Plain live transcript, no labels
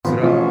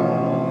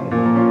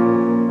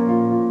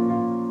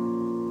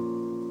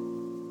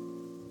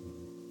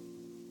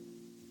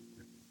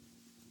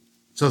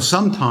So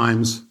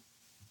sometimes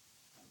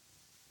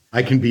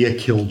I can be a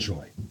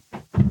killjoy.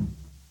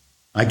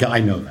 I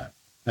know that.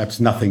 That's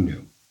nothing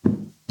new.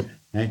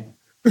 Okay?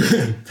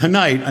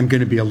 Tonight, I'm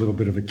going to be a little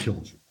bit of a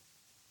killjoy.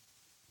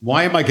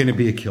 Why am I going to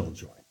be a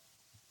killjoy?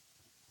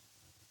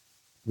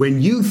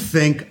 When you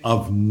think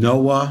of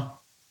Noah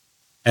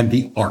and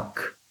the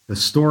ark, the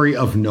story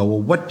of Noah,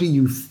 what do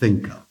you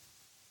think of?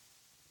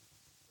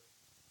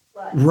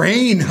 Flood.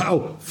 Rain.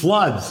 Oh,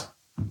 floods.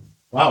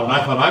 Wow, and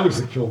I thought I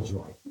was a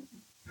killjoy.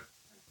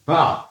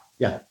 Ah,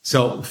 yeah.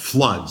 So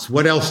floods.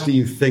 What else do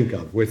you think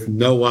of with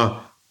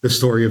Noah, the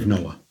story of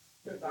Noah?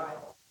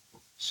 Survival.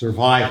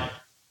 Survival.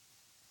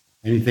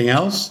 Anything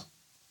else?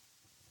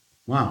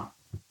 Wow.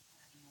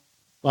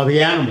 Well,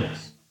 the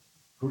animals.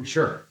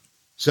 Sure.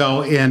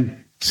 So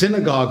in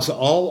synagogues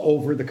all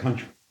over the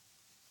country,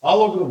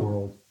 all over the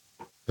world,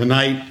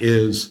 tonight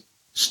is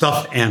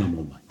stuffed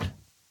animal night.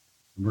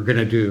 And we're going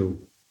to do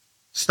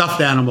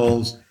stuffed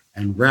animals,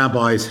 and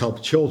rabbis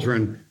help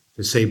children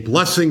to say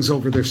blessings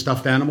over their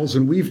stuffed animals,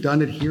 and we've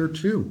done it here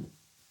too.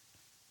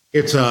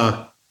 It's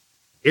a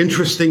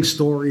interesting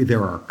story.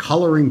 There are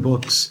coloring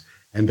books,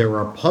 and there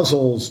are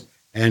puzzles,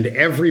 and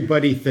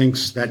everybody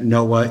thinks that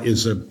Noah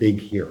is a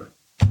big hero.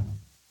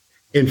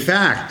 In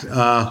fact,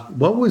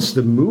 what was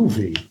the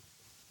movie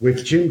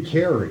with Jim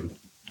Carrey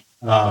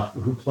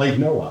who played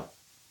Noah?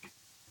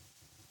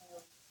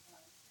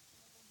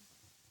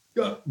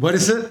 What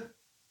is it?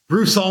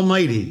 Bruce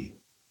Almighty.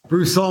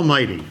 Bruce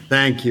Almighty.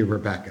 Thank you,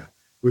 Rebecca.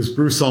 It was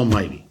Bruce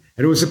Almighty.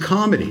 And it was a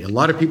comedy. A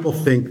lot of people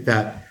think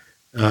that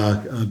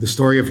the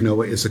story of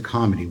Noah is a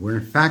comedy, where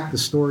in fact the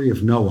story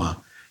of Noah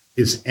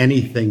is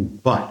anything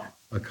but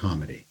a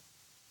comedy.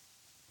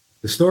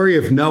 The story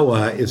of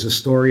Noah is a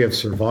story of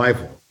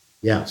survival,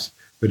 yes,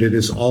 but it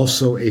is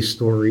also a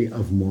story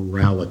of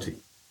morality.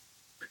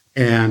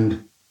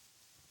 And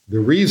the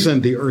reason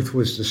the earth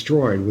was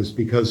destroyed was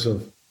because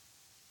of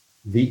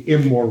the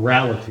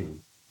immorality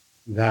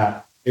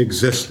that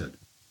existed.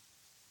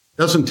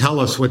 Doesn't tell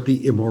us what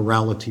the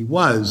immorality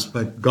was,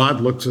 but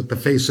God looks at the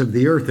face of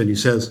the earth and he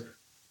says,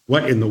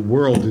 what in the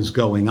world is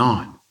going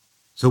on?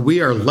 So we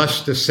are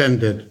less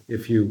descended,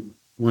 if you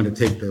want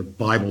to take the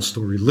Bible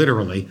story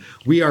literally,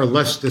 we are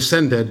less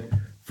descended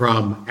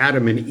from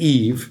Adam and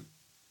Eve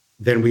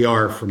than we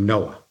are from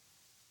Noah.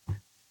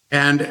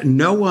 And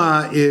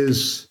Noah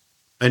is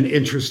an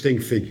interesting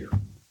figure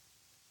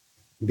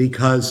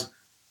because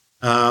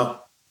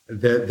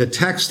the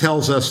text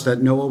tells us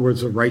that Noah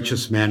was a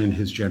righteous man in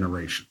his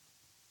generation.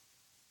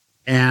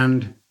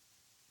 And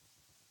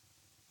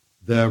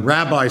the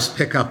rabbis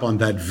pick up on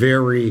that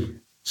very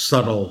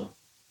subtle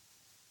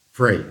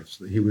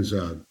phrase. He was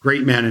a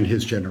great man in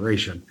his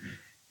generation.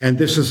 And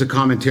this is a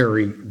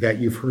commentary that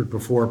you've heard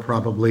before,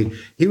 probably.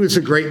 He was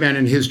a great man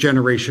in his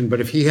generation,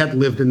 but if he had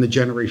lived in the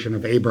generation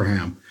of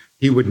Abraham,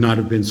 he would not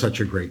have been such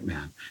a great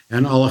man.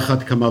 And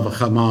alachat kama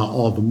v'chama,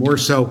 all the more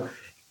so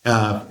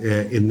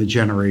in the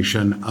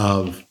generation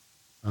of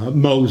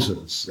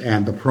Moses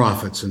and the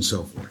prophets and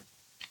so forth.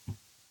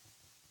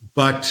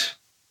 But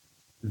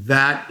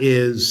that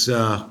is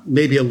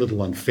maybe a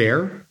little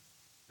unfair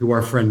to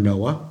our friend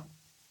Noah.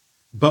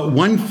 But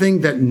one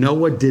thing that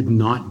Noah did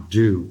not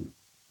do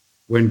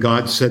when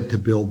God said to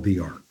build the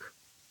ark,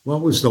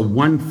 what was the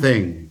one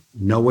thing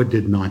Noah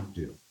did not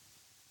do?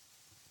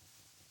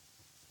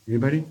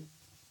 Anybody?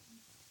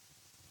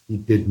 He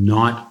did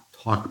not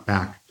talk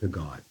back to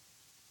God.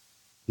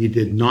 He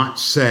did not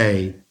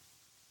say,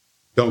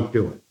 don't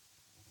do it.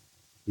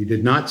 He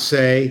did not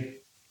say,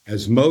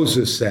 as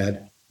Moses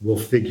said, we'll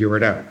figure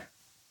it out.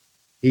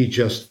 He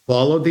just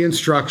followed the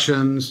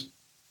instructions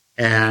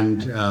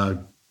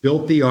and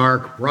built the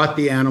ark, brought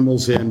the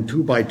animals in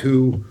 2 by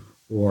 2,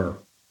 or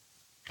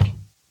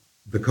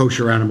the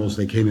kosher animals,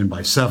 they came in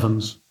by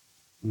 7s.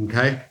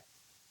 Okay?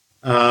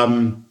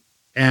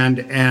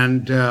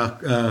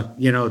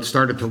 It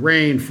started to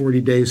rain,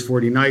 40 days,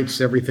 40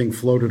 nights, everything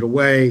floated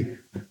away,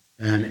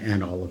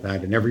 and all of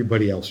that, and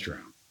everybody else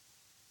drowned.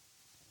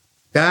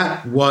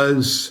 That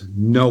was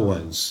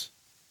Noah's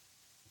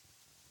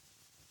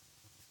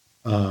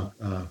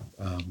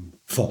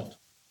fault.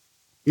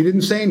 He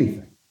didn't say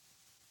anything.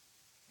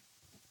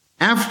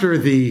 After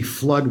the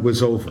flood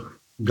was over,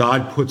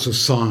 God puts a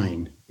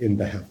sign in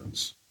the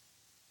heavens.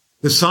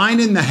 The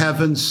sign in the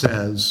heavens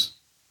says,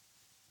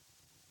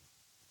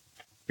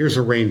 here's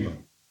a rainbow.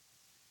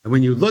 And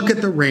when you look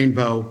at the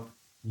rainbow,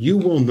 you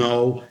will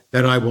know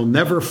that I will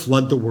never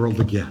flood the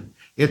world again.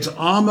 It's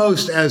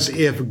almost as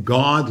if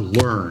God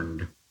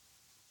learned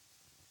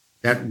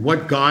that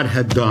what God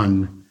had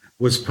done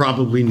was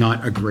probably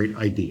not a great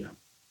idea.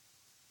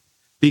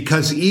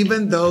 Because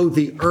even though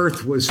the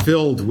earth was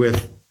filled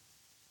with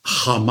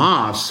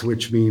Hamas,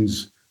 which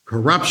means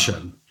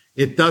corruption,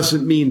 it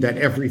doesn't mean that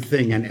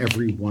everything and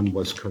everyone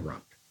was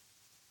corrupt.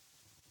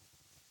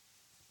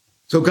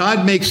 So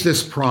God makes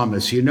this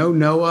promise,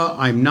 Noah,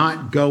 I'm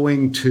not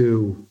going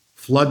to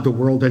flood the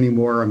world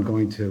anymore. I'm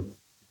going to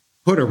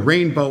put a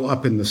rainbow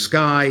up in the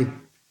sky.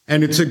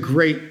 And it's a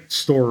great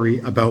story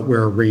about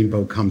where a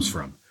rainbow comes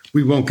from.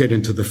 We won't get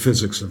into the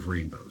physics of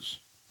rainbows.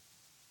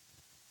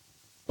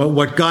 But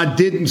what God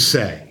didn't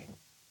say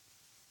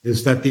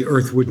is that the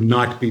earth would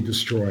not be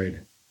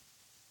destroyed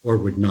or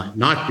would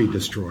not be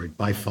destroyed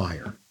by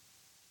fire.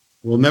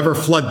 We'll never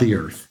flood the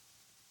earth,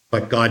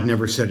 but God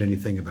never said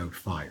anything about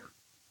fire.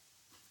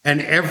 And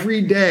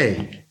every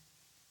day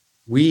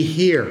we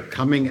hear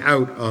coming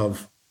out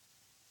of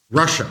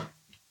Russia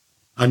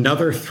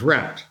another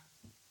threat,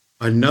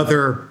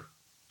 another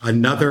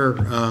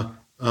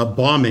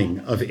bombing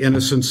of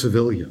innocent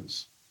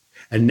civilians.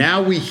 And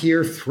now we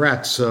hear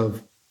threats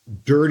of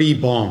dirty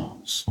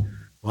bombs.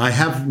 Well, I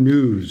have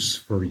news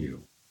for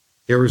you.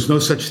 There is no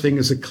such thing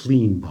as a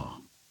clean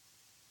bomb,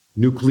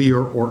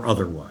 nuclear or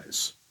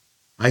otherwise.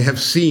 I have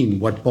seen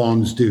what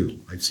bombs do.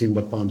 I've seen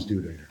what bombs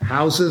do to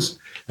houses,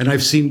 and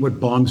I've seen what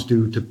bombs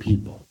do to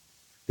people.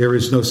 There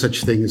is no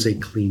such thing as a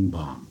clean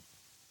bomb.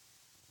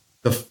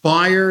 The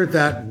fire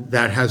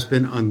that has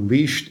been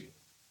unleashed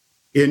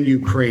in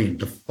Ukraine,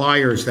 the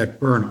fires that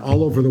burn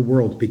all over the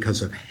world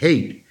because of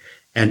hate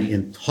and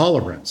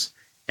intolerance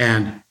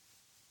and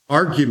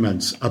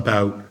arguments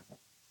about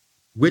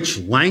which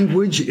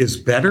language is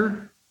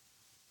better.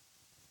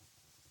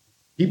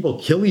 People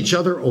kill each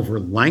other over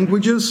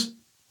languages.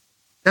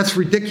 That's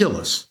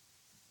ridiculous.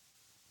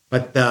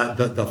 But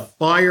the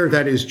fire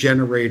that is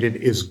generated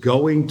is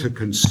going to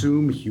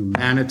consume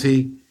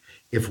humanity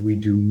if we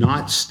do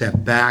not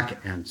step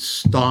back and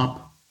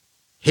stop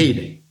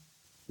hating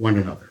one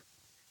another.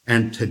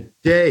 And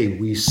today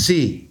we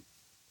see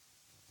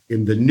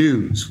in the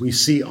news, we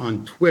see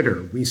on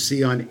Twitter, we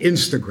see on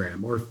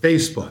Instagram or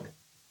Facebook,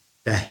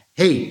 the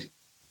hate,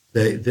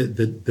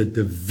 the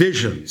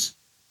divisions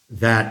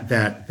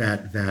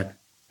that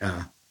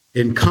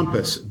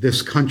encompass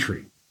this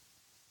country.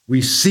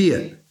 We see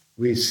it.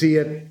 We see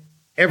it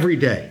every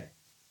day.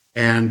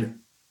 And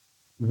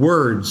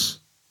words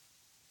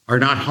are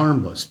not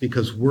harmless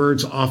because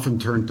words often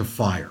turn to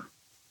fire.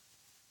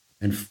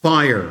 And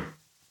fire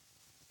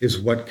is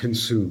what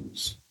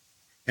consumes.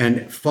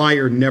 And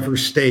fire never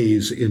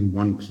stays in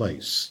one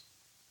place.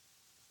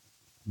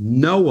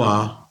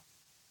 Noah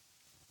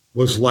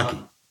was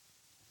lucky.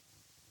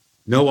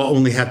 Noah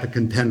only had to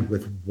contend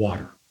with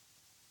water.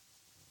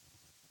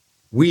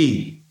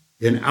 We,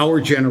 in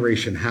our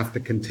generation, have to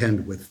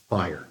contend with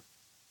fire.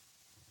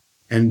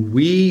 And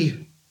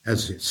we,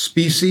 as a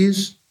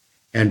species,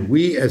 and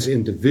we as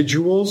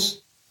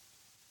individuals,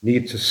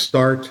 need to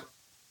start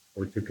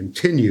or to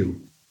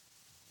continue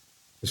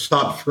to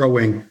stop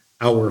throwing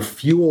our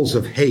fuels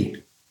of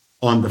hate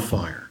on the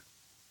fire.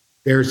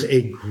 There's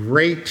a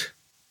great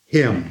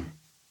hymn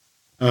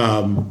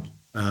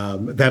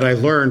that I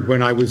learned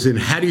when I was in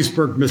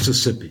Hattiesburg,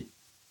 Mississippi.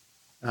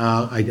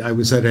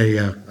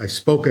 I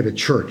spoke at a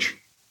church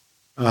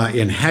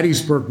in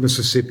Hattiesburg,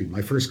 Mississippi,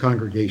 my first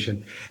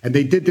congregation, and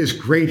they did this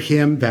great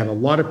hymn that a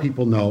lot of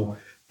people know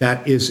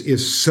that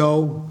is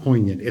so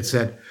poignant. It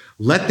said,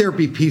 "Let there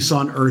be peace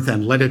on earth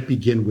and let it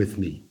begin with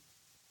me."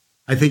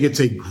 I think it's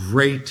a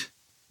great,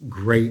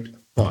 great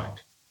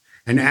thought.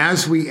 And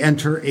as we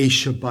enter a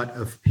Shabbat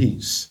of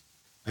peace,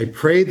 I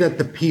pray that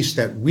the peace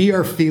that we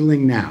are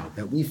feeling now,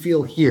 that we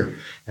feel here,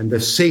 and the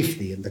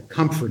safety and the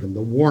comfort and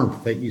the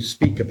warmth that you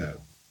speak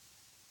about,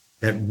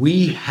 that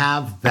we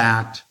have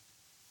that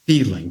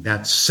feeling,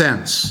 that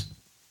sense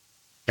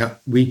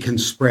that we can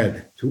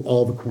spread to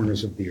all the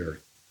corners of the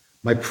earth.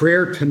 My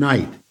prayer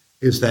tonight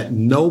is that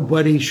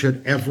nobody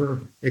should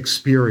ever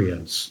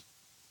experience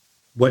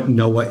what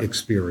Noah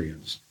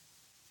experienced.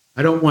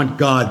 I don't want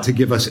God to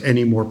give us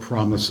any more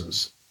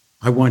promises.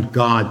 I want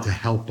God to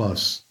help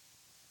us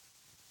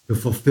to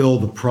fulfill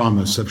the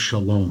promise of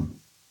shalom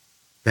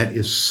that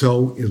is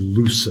so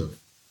elusive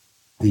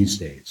these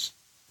days.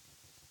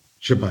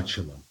 Shabbat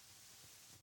shalom.